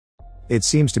It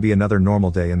seems to be another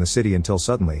normal day in the city until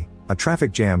suddenly, a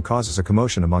traffic jam causes a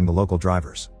commotion among the local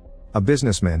drivers. A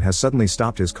businessman has suddenly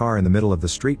stopped his car in the middle of the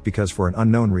street because for an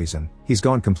unknown reason, he's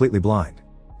gone completely blind.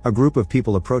 A group of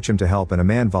people approach him to help and a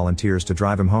man volunteers to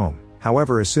drive him home.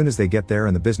 However, as soon as they get there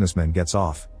and the businessman gets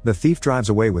off, the thief drives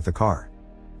away with the car.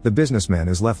 The businessman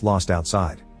is left lost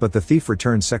outside, but the thief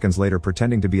returns seconds later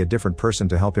pretending to be a different person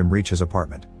to help him reach his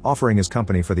apartment, offering his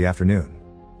company for the afternoon.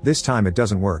 This time it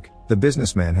doesn't work. The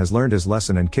businessman has learned his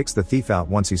lesson and kicks the thief out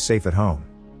once he's safe at home.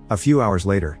 A few hours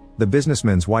later, the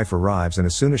businessman's wife arrives and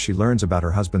as soon as she learns about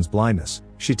her husband's blindness,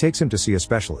 she takes him to see a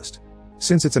specialist.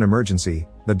 Since it's an emergency,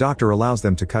 the doctor allows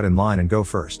them to cut in line and go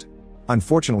first.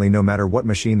 Unfortunately, no matter what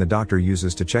machine the doctor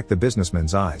uses to check the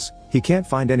businessman's eyes, he can't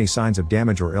find any signs of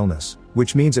damage or illness,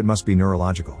 which means it must be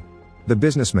neurological. The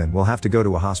businessman will have to go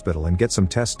to a hospital and get some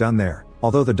tests done there,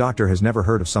 although the doctor has never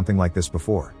heard of something like this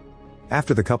before.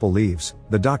 After the couple leaves,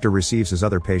 the doctor receives his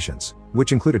other patients,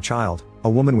 which include a child, a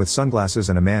woman with sunglasses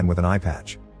and a man with an eye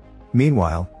patch.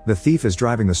 Meanwhile, the thief is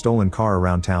driving the stolen car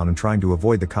around town and trying to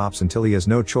avoid the cops until he has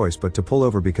no choice but to pull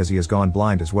over because he has gone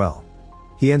blind as well.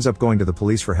 He ends up going to the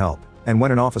police for help, and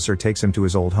when an officer takes him to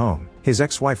his old home, his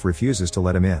ex-wife refuses to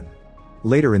let him in.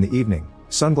 Later in the evening,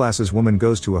 Sunglasses Woman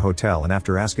goes to a hotel and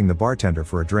after asking the bartender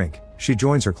for a drink, she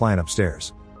joins her client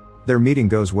upstairs. Their meeting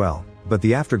goes well, but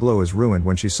the afterglow is ruined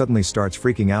when she suddenly starts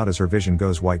freaking out as her vision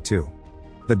goes white too.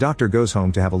 The doctor goes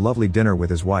home to have a lovely dinner with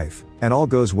his wife, and all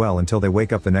goes well until they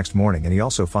wake up the next morning and he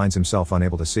also finds himself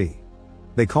unable to see.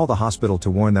 They call the hospital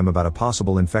to warn them about a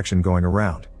possible infection going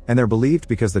around, and they're believed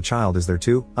because the child is there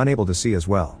too, unable to see as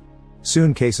well.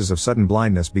 Soon cases of sudden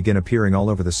blindness begin appearing all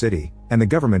over the city, and the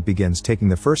government begins taking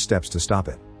the first steps to stop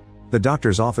it. The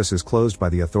doctor's office is closed by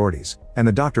the authorities, and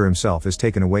the doctor himself is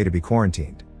taken away to be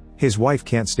quarantined. His wife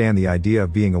can't stand the idea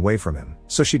of being away from him,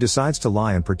 so she decides to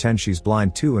lie and pretend she's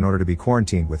blind too in order to be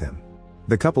quarantined with him.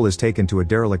 The couple is taken to a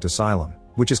derelict asylum,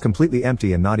 which is completely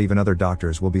empty and not even other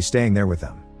doctors will be staying there with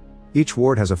them. Each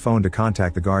ward has a phone to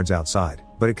contact the guards outside,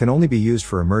 but it can only be used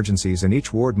for emergencies and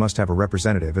each ward must have a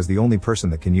representative as the only person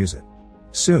that can use it.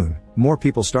 Soon, more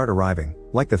people start arriving,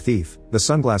 like the thief, the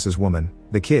sunglasses woman,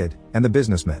 the kid, and the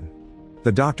businessman.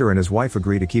 The doctor and his wife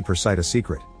agree to keep her sight a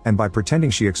secret, and by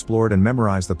pretending she explored and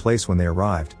memorized the place when they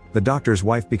arrived, the doctor's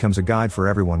wife becomes a guide for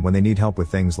everyone when they need help with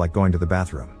things like going to the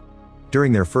bathroom.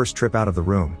 During their first trip out of the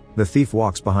room, the thief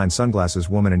walks behind Sunglasses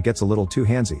Woman and gets a little too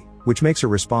handsy, which makes her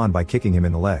respond by kicking him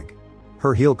in the leg.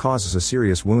 Her heel causes a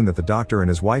serious wound that the doctor and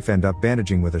his wife end up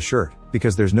bandaging with a shirt,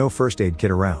 because there's no first aid kit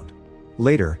around.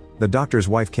 Later, the doctor's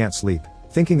wife can't sleep,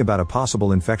 thinking about a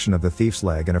possible infection of the thief's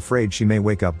leg and afraid she may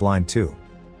wake up blind too.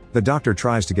 The doctor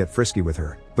tries to get frisky with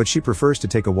her, but she prefers to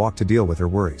take a walk to deal with her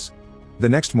worries. The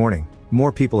next morning,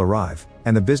 more people arrive,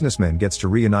 and the businessman gets to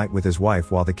reunite with his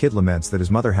wife while the kid laments that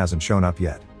his mother hasn't shown up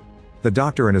yet. The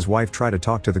doctor and his wife try to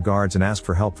talk to the guards and ask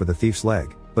for help for the thief's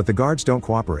leg, but the guards don't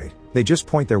cooperate, they just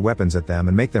point their weapons at them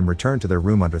and make them return to their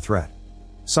room under threat.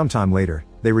 Sometime later,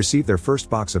 they receive their first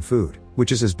box of food,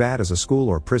 which is as bad as a school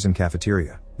or prison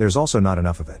cafeteria. There's also not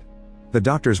enough of it. The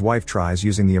doctor's wife tries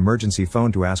using the emergency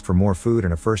phone to ask for more food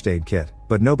and a first aid kit,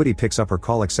 but nobody picks up her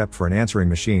call except for an answering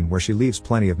machine where she leaves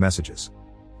plenty of messages.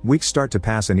 Weeks start to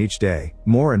pass and each day,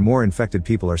 more and more infected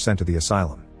people are sent to the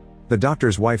asylum. The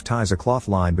doctor's wife ties a cloth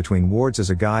line between wards as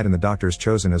a guide and the doctor's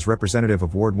chosen as representative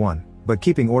of Ward 1, but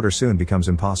keeping order soon becomes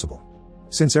impossible.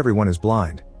 Since everyone is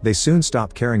blind, they soon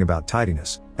stop caring about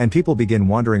tidiness, and people begin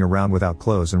wandering around without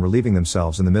clothes and relieving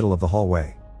themselves in the middle of the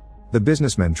hallway. The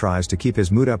businessman tries to keep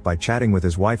his mood up by chatting with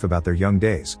his wife about their young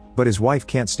days, but his wife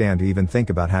can't stand to even think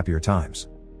about happier times.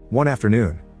 One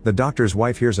afternoon, the doctor's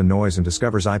wife hears a noise and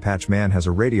discovers Eye Patch Man has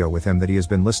a radio with him that he has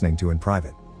been listening to in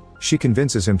private. She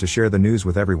convinces him to share the news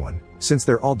with everyone, since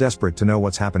they're all desperate to know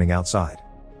what's happening outside.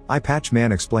 Eye Patch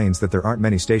Man explains that there aren't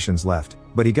many stations left,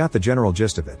 but he got the general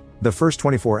gist of it. The first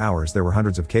 24 hours there were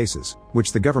hundreds of cases,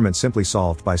 which the government simply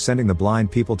solved by sending the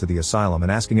blind people to the asylum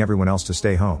and asking everyone else to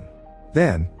stay home.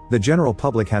 Then, the general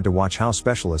public had to watch how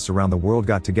specialists around the world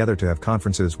got together to have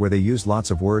conferences where they used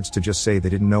lots of words to just say they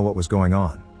didn't know what was going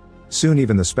on. Soon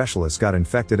even the specialists got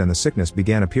infected and the sickness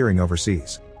began appearing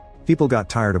overseas. People got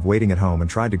tired of waiting at home and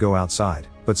tried to go outside,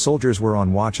 but soldiers were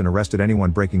on watch and arrested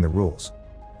anyone breaking the rules.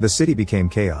 The city became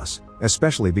chaos,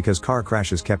 especially because car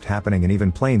crashes kept happening and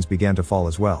even planes began to fall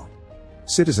as well.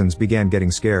 Citizens began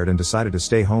getting scared and decided to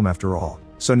stay home after all,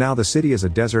 so now the city is a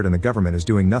desert and the government is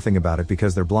doing nothing about it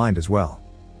because they're blind as well.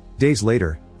 Days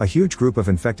later, a huge group of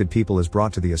infected people is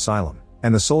brought to the asylum,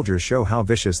 and the soldiers show how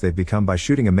vicious they've become by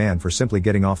shooting a man for simply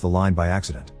getting off the line by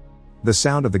accident. The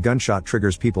sound of the gunshot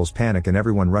triggers people's panic and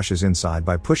everyone rushes inside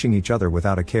by pushing each other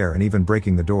without a care and even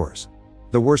breaking the doors.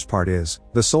 The worst part is,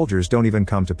 the soldiers don't even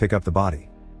come to pick up the body.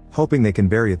 Hoping they can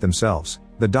bury it themselves,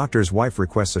 the doctor's wife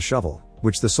requests a shovel,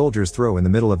 which the soldiers throw in the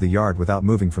middle of the yard without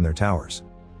moving from their towers.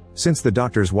 Since the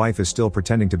doctor's wife is still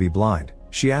pretending to be blind,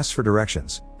 she asks for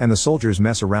directions, and the soldiers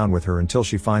mess around with her until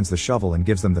she finds the shovel and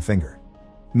gives them the finger.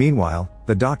 Meanwhile,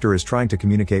 the doctor is trying to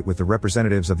communicate with the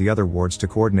representatives of the other wards to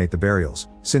coordinate the burials,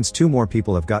 since 2 more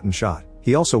people have gotten shot.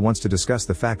 He also wants to discuss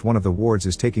the fact one of the wards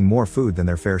is taking more food than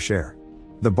their fair share.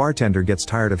 The bartender gets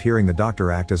tired of hearing the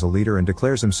doctor act as a leader and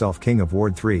declares himself king of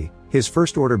Ward 3, his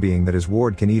first order being that his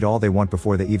ward can eat all they want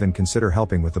before they even consider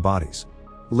helping with the bodies.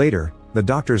 Later, the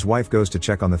doctor's wife goes to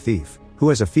check on the thief, who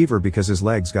has a fever because his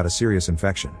legs got a serious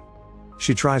infection.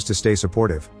 She tries to stay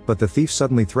supportive, but the thief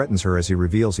suddenly threatens her as he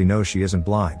reveals he knows she isn't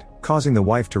blind, causing the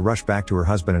wife to rush back to her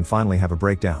husband and finally have a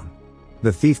breakdown.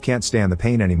 The thief can't stand the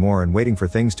pain anymore, and waiting for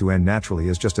things to end naturally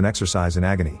is just an exercise in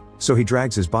agony, so he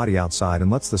drags his body outside and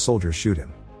lets the soldiers shoot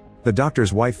him. The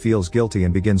doctor's wife feels guilty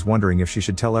and begins wondering if she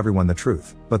should tell everyone the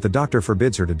truth, but the doctor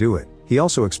forbids her to do it. He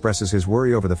also expresses his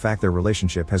worry over the fact their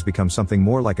relationship has become something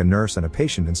more like a nurse and a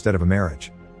patient instead of a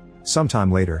marriage.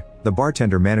 Sometime later, the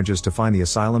bartender manages to find the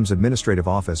asylum's administrative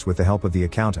office with the help of the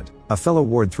accountant, a fellow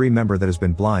Ward 3 member that has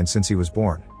been blind since he was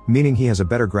born, meaning he has a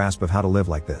better grasp of how to live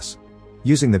like this.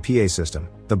 Using the PA system,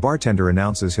 the bartender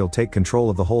announces he'll take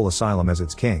control of the whole asylum as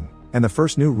its king, and the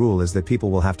first new rule is that people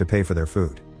will have to pay for their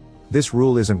food. This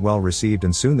rule isn't well received,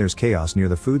 and soon there's chaos near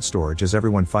the food storage as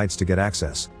everyone fights to get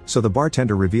access, so the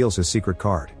bartender reveals his secret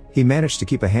card. He managed to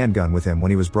keep a handgun with him when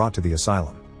he was brought to the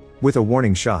asylum. With a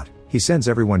warning shot, he sends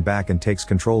everyone back and takes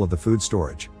control of the food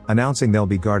storage, announcing they'll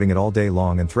be guarding it all day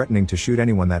long and threatening to shoot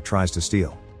anyone that tries to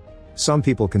steal. Some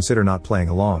people consider not playing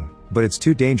along, but it's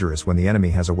too dangerous when the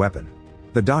enemy has a weapon.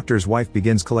 The doctor's wife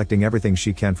begins collecting everything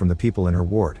she can from the people in her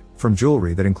ward, from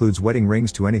jewelry that includes wedding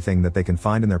rings to anything that they can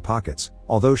find in their pockets,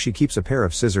 although she keeps a pair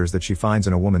of scissors that she finds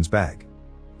in a woman's bag.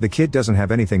 The kid doesn't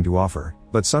have anything to offer,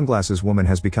 but Sunglasses Woman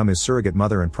has become his surrogate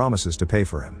mother and promises to pay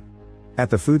for him. At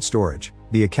the food storage,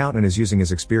 the accountant is using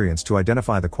his experience to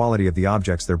identify the quality of the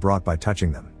objects they're brought by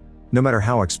touching them. No matter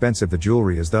how expensive the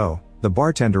jewelry is though, the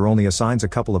bartender only assigns a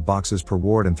couple of boxes per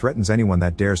ward and threatens anyone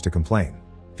that dares to complain.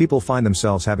 People find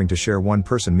themselves having to share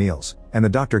one-person meals, and the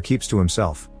doctor keeps to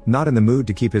himself, not in the mood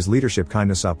to keep his leadership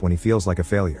kindness up when he feels like a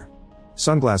failure.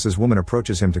 Sunglasses Woman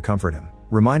approaches him to comfort him,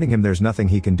 reminding him there's nothing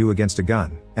he can do against a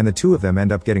gun, and the 2 of them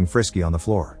end up getting frisky on the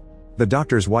floor. The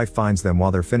doctor's wife finds them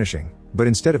while they're finishing, but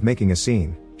instead of making a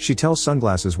scene, she tells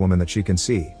Sunglasses Woman that she can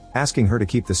see, asking her to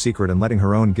keep the secret and letting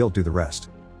her own guilt do the rest.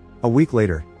 A week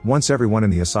later, once everyone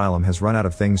in the asylum has run out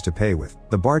of things to pay with,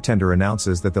 the bartender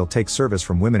announces that they'll take service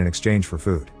from women in exchange for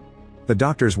food. The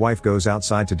doctor's wife goes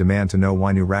outside to demand to know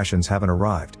why new rations haven't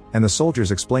arrived, and the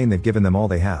soldiers explain they've given them all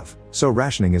they have, so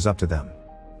rationing is up to them.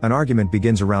 An argument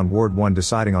begins around Ward 1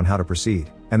 deciding on how to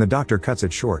proceed, and the doctor cuts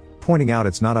it short, pointing out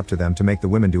it's not up to them to make the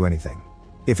women do anything.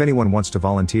 If anyone wants to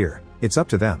volunteer, it's up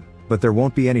to them, but there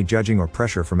won't be any judging or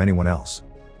pressure from anyone else.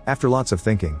 After lots of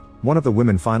thinking, one of the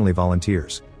women finally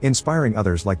volunteers, inspiring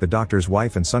others like the doctor's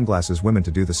wife and Sunglasses Women to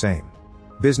do the same.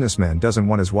 Businessman doesn't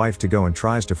want his wife to go and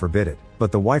tries to forbid it,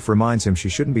 but the wife reminds him she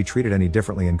shouldn't be treated any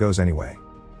differently and goes anyway.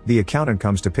 The accountant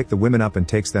comes to pick the women up and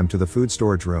takes them to the food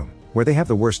storage room, where they have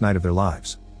the worst night of their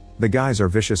lives. The guys are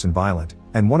vicious and violent,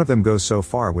 and one of them goes so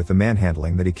far with the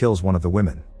manhandling that he kills one of the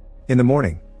women. In the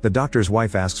morning, the doctor's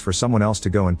wife asks for someone else to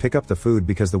go and pick up the food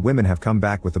because the women have come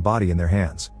back with the body in their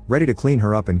hands, ready to clean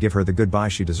her up and give her the goodbye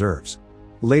she deserves.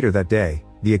 Later that day,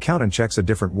 the accountant checks a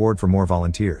different ward for more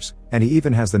volunteers, and he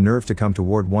even has the nerve to come to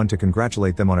Ward 1 to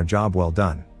congratulate them on a job well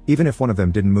done, even if one of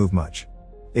them didn't move much.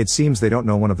 It seems they don't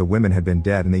know one of the women had been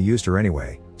dead and they used her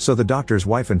anyway, so the doctor's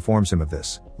wife informs him of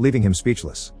this, leaving him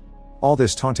speechless. All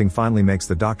this taunting finally makes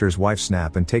the doctor's wife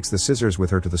snap and takes the scissors with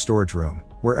her to the storage room,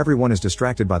 where everyone is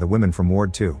distracted by the women from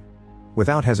Ward 2.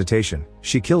 Without hesitation,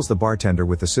 she kills the bartender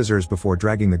with the scissors before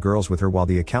dragging the girls with her while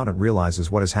the accountant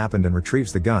realizes what has happened and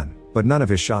retrieves the gun, but none of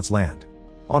his shots land.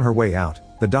 On her way out,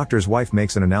 the doctor's wife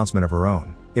makes an announcement of her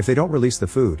own. If they don't release the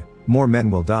food, more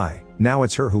men will die. Now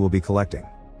it's her who will be collecting.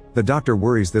 The doctor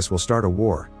worries this will start a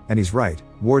war, and he's right.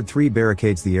 Ward 3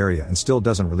 barricades the area and still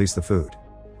doesn't release the food.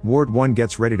 Ward 1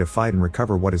 gets ready to fight and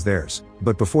recover what is theirs,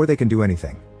 but before they can do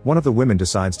anything, one of the women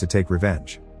decides to take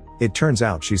revenge. It turns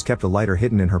out she's kept a lighter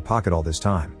hidden in her pocket all this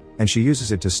time, and she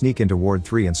uses it to sneak into Ward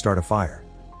 3 and start a fire.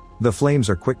 The flames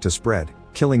are quick to spread,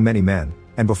 killing many men,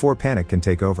 and before panic can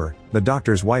take over, the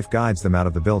doctor's wife guides them out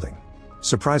of the building.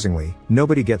 Surprisingly,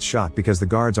 nobody gets shot because the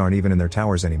guards aren't even in their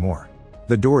towers anymore.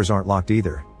 The doors aren't locked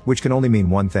either, which can only mean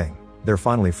one thing: they're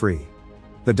finally free.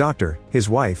 The doctor, his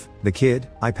wife, the kid,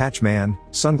 eye patch man,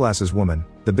 Sunglasses Woman,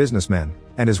 the businessman,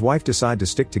 and his wife decide to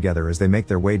stick together as they make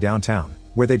their way downtown,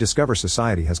 where they discover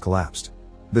society has collapsed.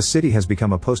 The city has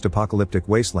become a post-apocalyptic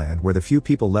wasteland where the few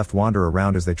people left wander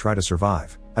around as they try to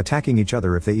survive, attacking each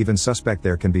other if they even suspect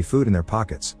there can be food in their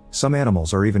pockets. Some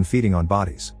animals are even feeding on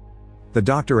bodies. The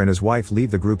doctor and his wife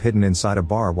leave the group hidden inside a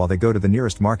bar while they go to the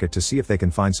nearest market to see if they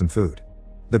can find some food.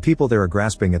 The people there are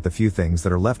grasping at the few things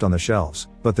that are left on the shelves,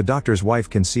 but the doctor's wife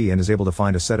can see and is able to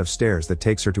find a set of stairs that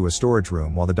takes her to a storage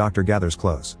room while the doctor gathers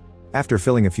clothes. After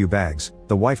filling a few bags,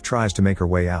 the wife tries to make her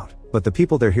way out, but the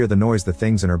people there hear the noise the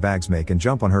things in her bags make and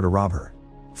jump on her to rob her.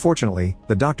 Fortunately,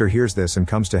 the doctor hears this and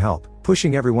comes to help,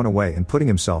 pushing everyone away and putting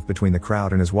himself between the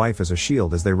crowd and his wife as a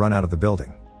shield as they run out of the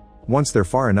building. Once they're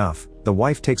far enough, the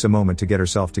wife takes a moment to get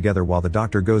herself together while the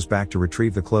doctor goes back to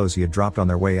retrieve the clothes he had dropped on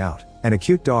their way out, and a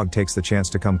cute dog takes the chance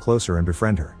to come closer and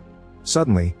befriend her.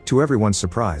 Suddenly, to everyone's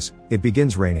surprise, it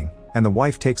begins raining, and the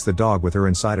wife takes the dog with her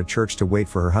inside a church to wait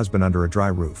for her husband under a dry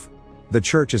roof. The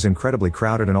church is incredibly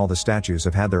crowded and all the statues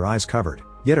have had their eyes covered,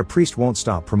 yet a priest won't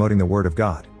stop promoting the word of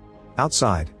God.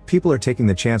 Outside, people are taking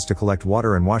the chance to collect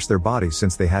water and wash their bodies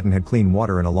since they hadn't had clean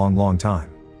water in a long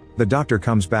time. The doctor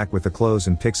comes back with the clothes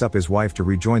and picks up his wife to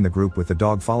rejoin the group with the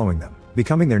dog following them,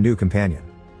 becoming their new companion.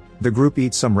 The group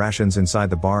eats some rations inside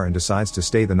the bar and decides to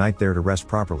stay the night there to rest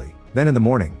properly. Then in the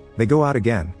morning, they go out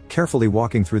again, carefully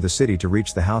walking through the city to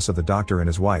reach the house of the doctor and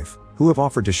his wife, who have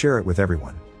offered to share it with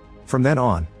everyone. From then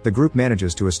on, the group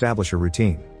manages to establish a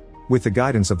routine. With the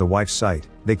guidance of the wife's sight,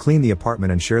 they clean the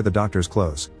apartment and share the doctor's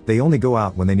clothes. They only go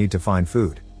out when they need to find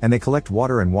food, and they collect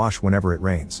water and wash whenever it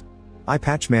rains. Eye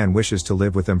Patch Man wishes to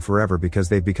live with them forever because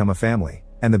they've become a family,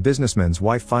 and the businessman's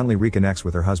wife finally reconnects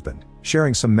with her husband,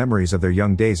 sharing some memories of their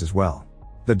young days as well.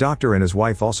 The doctor and his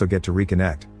wife also get to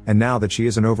reconnect, and now that she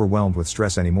isn't overwhelmed with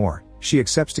stress anymore, she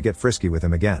accepts to get frisky with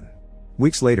him again.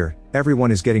 Weeks later,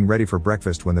 everyone is getting ready for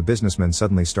breakfast when the businessman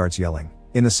suddenly starts yelling.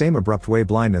 In the same abrupt way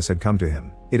blindness had come to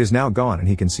him, it is now gone and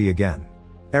he can see again.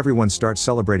 Everyone starts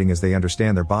celebrating as they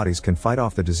understand their bodies can fight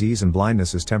off the disease and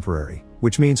blindness is temporary,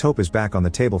 which means hope is back on the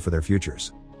table for their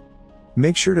futures.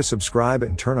 Make sure to subscribe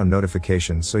and turn on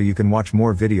notifications so you can watch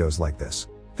more videos like this.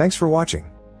 Thanks for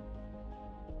watching.